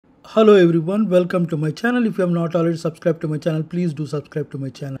Hello everyone, welcome to my channel. If you have not already subscribed to my channel, please do subscribe to my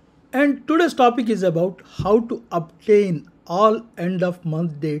channel. And today's topic is about how to obtain all end of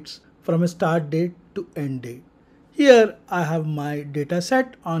month dates from a start date to end date. Here I have my data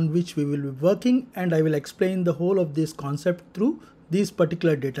set on which we will be working, and I will explain the whole of this concept through this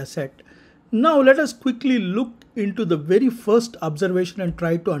particular data set. Now let us quickly look into the very first observation and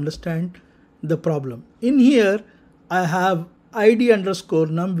try to understand the problem. In here I have id underscore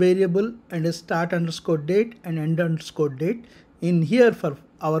num variable and a start underscore date and end underscore date in here for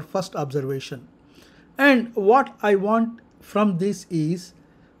our first observation. And what I want from this is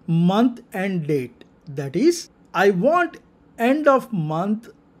month and date. That is, I want end of month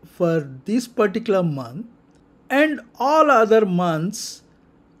for this particular month and all other months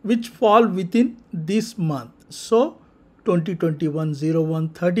which fall within this month. So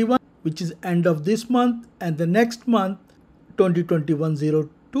 2021-01-31, which is end of this month, and the next month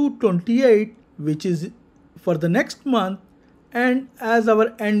 2021-02-28, which is for the next month, and as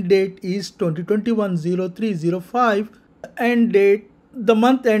our end date is 2021-03-05, end date, the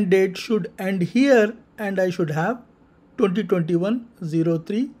month end date should end here, and I should have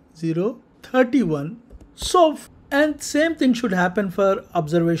 2021-03-031. So, and same thing should happen for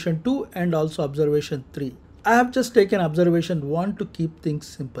observation 2 and also observation 3. I have just taken observation 1 to keep things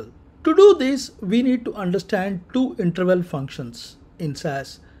simple. To do this, we need to understand two interval functions in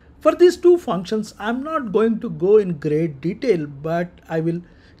SAS. For these two functions, I'm not going to go in great detail, but I will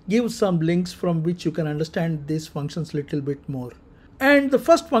give some links from which you can understand these functions little bit more. And the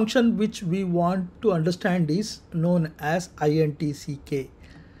first function which we want to understand is known as intck.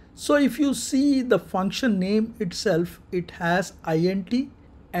 So if you see the function name itself, it has int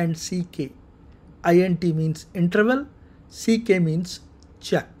and ck. Int means interval, ck means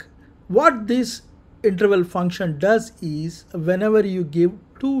check. What this interval function does is, whenever you give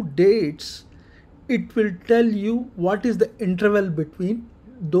two dates, it will tell you what is the interval between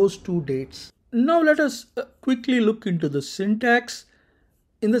those two dates. Now let us quickly look into the syntax.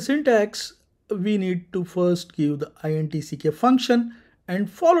 In the syntax, we need to first give the intck function and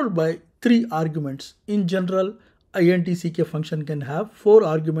followed by 3 arguments. In general, intck function can have 4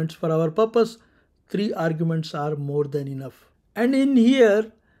 arguments. For our purpose, 3 arguments are more than enough. And in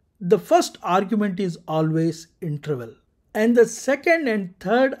here, the first argument is always interval, and the second and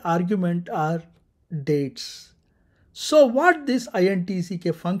third argument are dates. So what this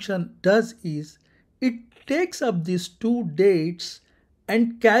intck function does is, it takes up these two dates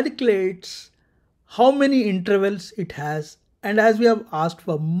and calculates how many intervals it has, and as we have asked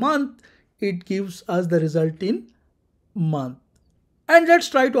for month, it gives us the result in month. And let's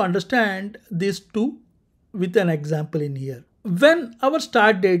try to understand these two with an example in here. When our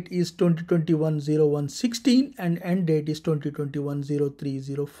start date is 2021-01-16 and end date is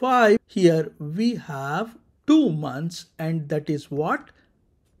 2021-03-05, here we have 2 months, and that is what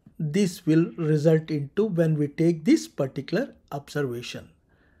this will result into when we take this particular observation.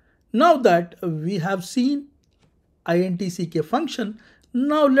 Now that we have seen intck function,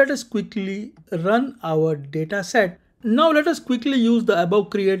 now let us quickly run our data set. Now let us quickly use the above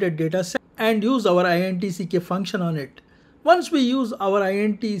created data set and use our intck function on it. Once we use our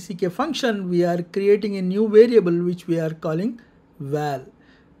intck function, we are creating a new variable which we are calling val.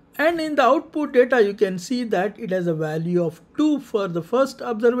 And in the output data, you can see that it has a value of 2 for the first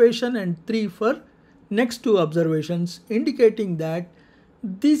observation and 3 for next 2 observations, indicating that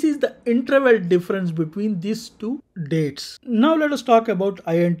this is the interval difference between these two dates. Now let us talk about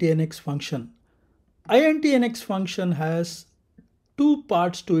intnx function. intnx function has 2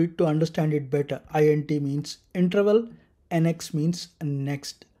 parts to it to understand it better. Int means interval, nx means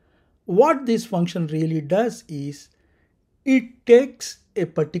next. What this function really does is, it takes a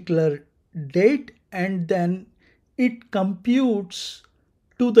particular date and then it computes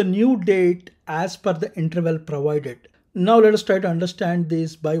to the new date as per the interval provided. Now let us try to understand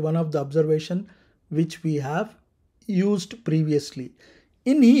this by one of the observation which we have used previously.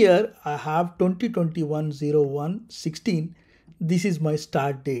 In here I have 2021-01-16. This is my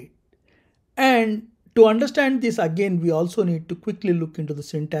start date. And to understand this again, we also need to quickly look into the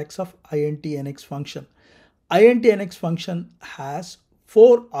syntax of intnx function. intnx function has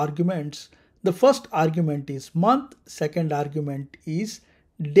 4 arguments. The first argument is month, second argument is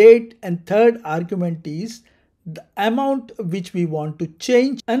date, and third argument is the amount which we want to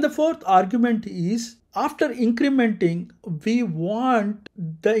change. And the fourth argument is, after incrementing, we want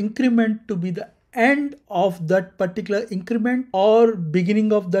the increment to be the end of that particular increment or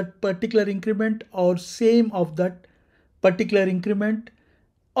beginning of that particular increment or same of that particular increment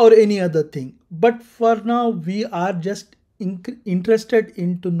or any other thing. But for now, we are just interested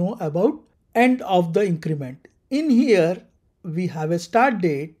in to know about end of the increment. In here, we have a start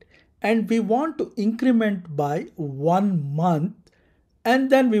date and we want to increment by 1 month, and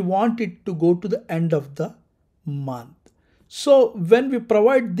then we want it to go to the end of the month. So when we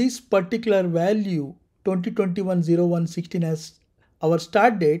provide this particular value 2021-01-16 as our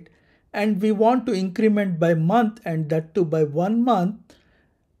start date, and we want to increment by month, and that too by 1 month,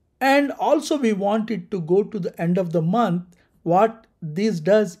 and also we want it to go to the end of the month, what this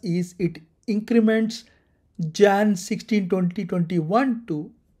does is it increments Jan 16 2021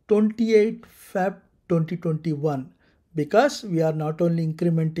 to 28 Feb 2021, because we are not only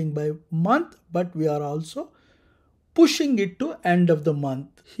incrementing by month but we are also pushing it to end of the month.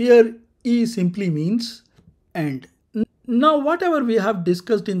 Here E simply means end. Now whatever we have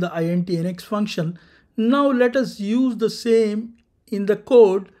discussed in the intnx function, now let us use the same in the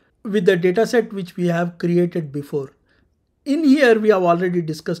code with the dataset which we have created before. In here we have already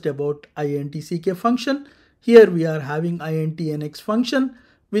discussed about intck function. Here we are having intnx function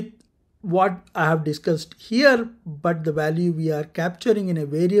with what I have discussed here, but the value we are capturing in a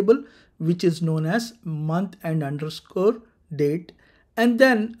variable which is known as month and underscore date. And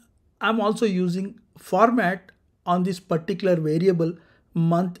then I'm also using format on this particular variable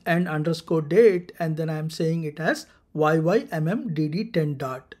month and underscore date, and then I'm saying it as yymmdd10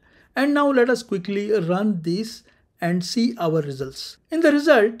 dot. And now let us quickly run this and see our results. In the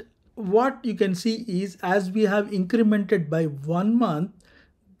result, what you can see is as we have incremented by 1 month,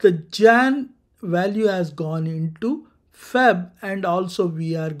 the Jan value has gone into Feb, and also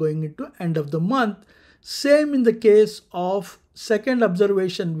we are going into end of the month. Same in the case of second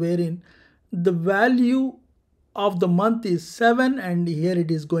observation, wherein the value of the month is 7 and here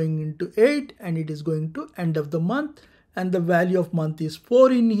it is going into 8 and it is going to end of the month, and the value of month is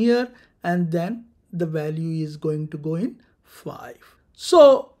 4 in here, and then the value is going to go in 5.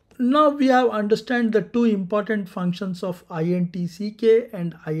 So now we have understand the two important functions of intck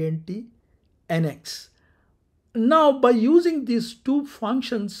and intnx. Now by using these two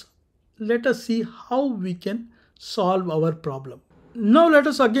functions, let us see how we can solve our problem. Now let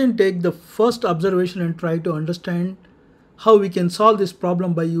us again take the first observation and try to understand how we can solve this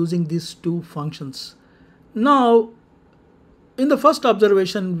problem by using these two functions. Now in the first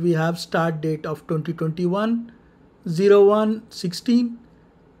observation we have start date of 2021-01-16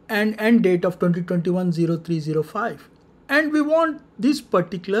 and end date of 2021-03-05, and we want this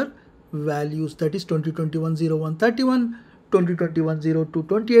particular values, that is 2021-01-31,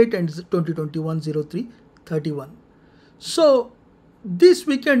 2021-02-28 and 2021-03-31. So this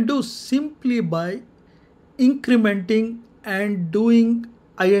we can do simply by incrementing and doing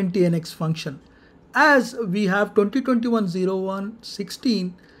intnx function. As we have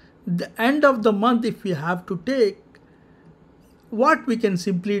 2021-01-16, the end of the month if we have to take, what we can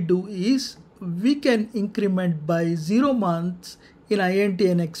simply do is we can increment by 0 months in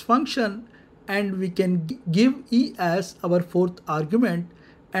intnx function, and we can give E as our fourth argument,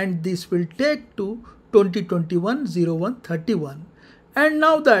 and this will take to 2021-01-31. And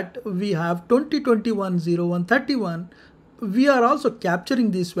now that we have 2021-01-31, we are also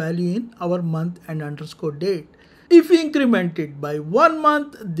capturing this value in our month and underscore date. If we increment it by 1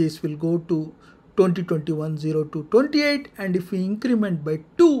 month, this will go to 2021-02-28, and if we increment by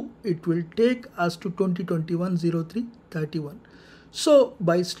 2, it will take us to 2021-03-31. So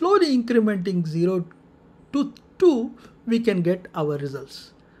by slowly incrementing 0 to 2, we can get our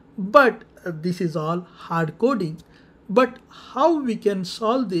results. But this is all hard coding. But how we can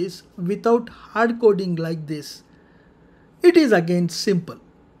solve this without hard coding like this? It is again simple.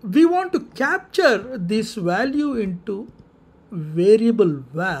 We want to capture this value into variable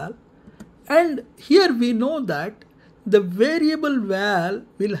val, and here we know that the variable val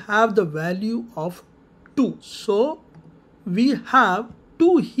will have the value of 2. So we have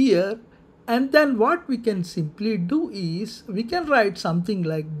 2 here, and then what we can simply do is we can write something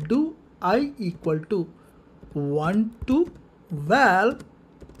like do I equal to 1 to val,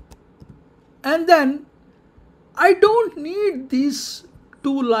 and then I don't need these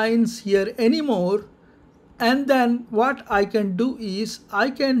 2 lines here anymore. And then what I can do is I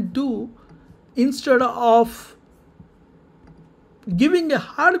can do, instead of giving a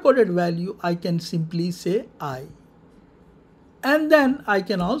hard-coded value, I can simply say I. And then I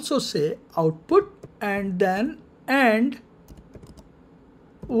can also say output, and then and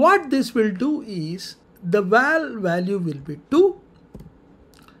what this will do is the val value will be 2,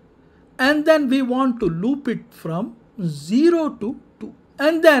 and then we want to loop it from 0 to 2,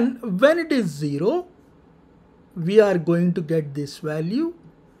 and then when it is 0, we are going to get this value,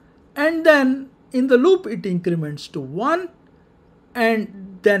 and then in the loop it increments to 1,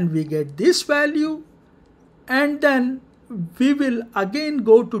 and then we get this value, and then we will again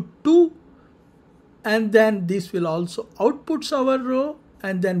go to 2, and then this will also outputs our row,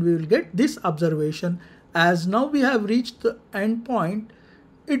 and then we will get this observation. As now we have reached the end point,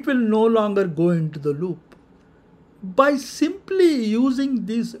 it will no longer go into the loop. By simply using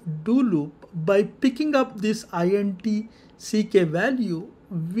this do loop, by picking up this intck value,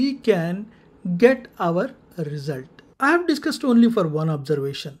 we can get our result. I have discussed only for one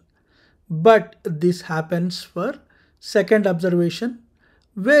observation, but this happens for second observation,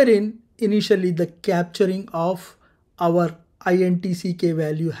 wherein initially the capturing of our intck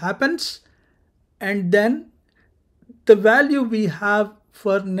value happens, and then the value we have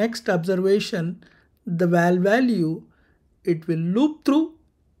for next observation, the val value, it will loop through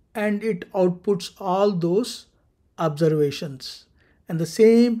and it outputs all those observations. And the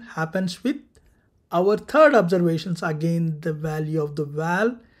same happens with our third observations. Again, the value of the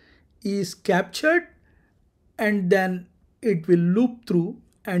val is captured, and then it will loop through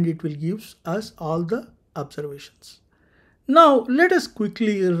and it will give us all the observations. Now let us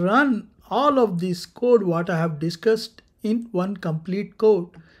quickly run all of this code what I have discussed in one complete code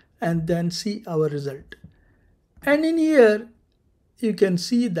and then see our result. And in here you can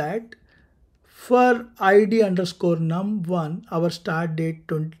see that for id underscore num1, our start date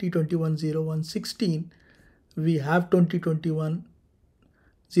 2021-01-16, we have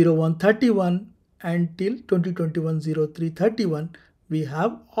 2021-01-31 until 2021-03-31. We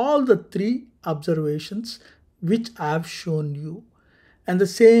have all the 3 observations which I have shown you. And the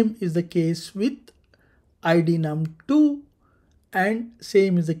same is the case with id num2, and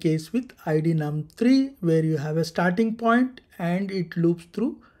same is the case with id num3, where you have a starting point and it loops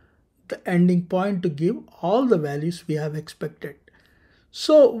through the ending point to give all the values we have expected.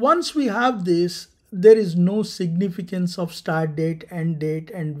 So once we have this, there is no significance of start date, end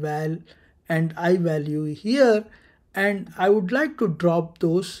date, and val and I value here, and I would like to drop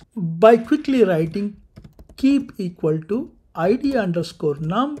those by quickly writing keep equal to id underscore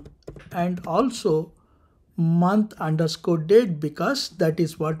num and also month underscore date, because that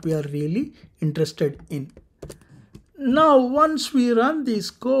is what we are really interested in. Now once we run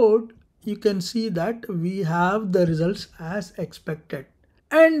this code, you can see that we have the results as expected.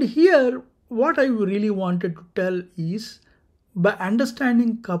 And here what I really wanted to tell is, by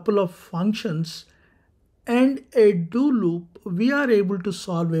understanding couple of functions and a do loop, we are able to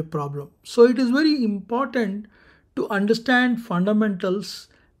solve a problem. So it is very important to understand fundamentals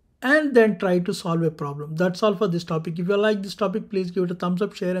and then try to solve a problem. That's all for this topic. If you like this topic, please give it a thumbs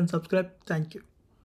up, share and subscribe. Thank you.